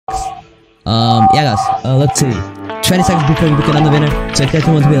Yeah guys, let's see. 20 seconds before we pick another winner. So if you guys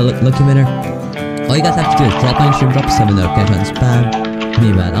want to be a lucky winner, all you guys have to do is drop on your stream, drop 7 notifications, spam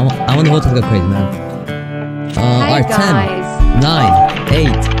me, man. I want the vote to go crazy, man. Alright, 10, 9,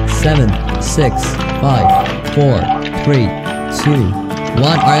 8, 7, 6, 5, 4, 3, 2, 1.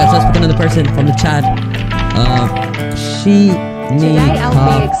 Alright guys, let's pick another person from the chat. She needs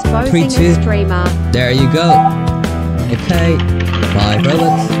 3, 2. There you go. Okay, 5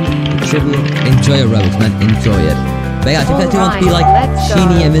 Robux. Trivia. Enjoy your Robux, man. Enjoy it. But yeah, if you guys do want to be like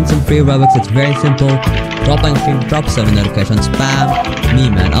Sheeny and win some free Robux, it's very simple. Drop on your stream, drop 7 notifications, spam me,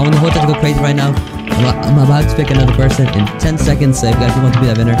 man. I want the whole time to go crazy right now. I'm about to pick another person in 10 seconds, so if you guys do want to be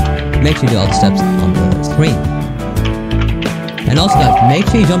that winner, make sure you do all the steps on the screen. And also guys, make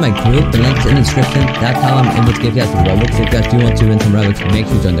sure you join my group, the link is in the description. That's how I'm able to give you guys some Robux. If you guys do want to win some Robux, make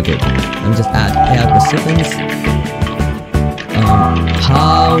sure you join the group. Let me just add payout recipients.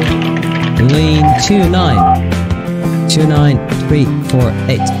 Pauline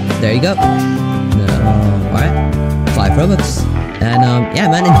 29348. There you go. Alright, 5 Robux. And yeah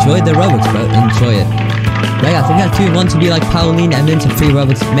man, enjoy the Robux, bro. Enjoy it. But guys, if you guys do want to be like Pauline and win some free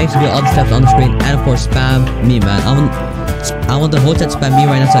Robux, make sure you do all the steps on the screen, and of course spam me, man. I want the whole chat spam me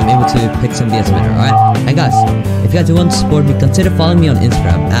right now, so I'm able to pick somebody as a winner. Alright? And guys, if you guys do want to support me, consider following me on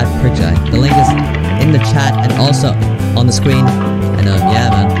Instagram at @PrickJai. The link is in the chat and also on the screen. And yeah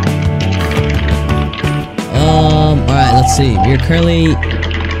man. Alright, let's see. We're currently...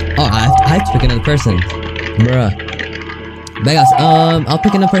 Oh, I have to pick another person. Bruh. But guys, I'll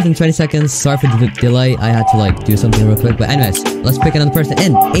pick another person in 20 seconds. Sorry for the delay. I had to like do something real quick. But anyways, let's pick another person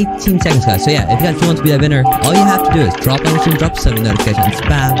in 18 seconds, guys. So yeah, if you guys do want to be that winner, all you have to do is drop on the stream, drop 7 notifications,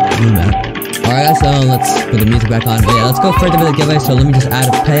 spam me, man. Alright guys, let's put the music back on. But yeah, let's go further with the giveaway. So let me just add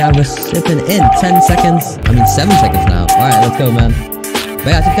a payout recipient in 10 seconds. I mean 7 seconds now. Alright, let's go, man.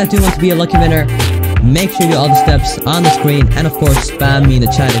 But guys, if you guys do want to be a lucky winner, make sure you do all the steps on the screen, and of course spam me in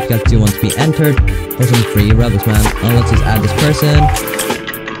the chat if you guys do want to be entered for some free Robux, man. Let's just add this person.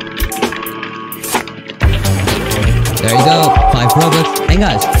 There you go, 5 Robux. And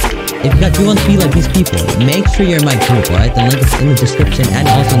guys, if you guys do want to be like these people, make sure you're in my group, alright? The link is in the description and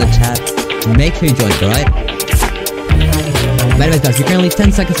also in the chat. Make sure you join, alright? But anyways guys, you're currently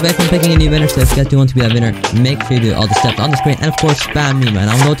 10 seconds away from picking a new winner, so if you guys do want to be that winner, make sure you do all the steps on the screen, and of course spam me, man.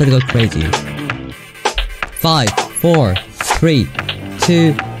 I want to go crazy. 5, 4, 3,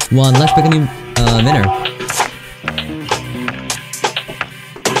 2, 1. Let's pick a new winner.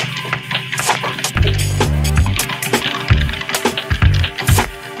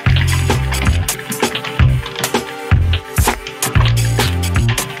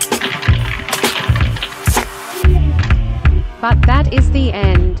 But that is the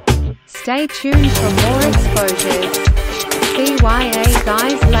end. Stay tuned for more exposures. CYA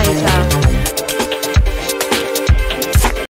guys later.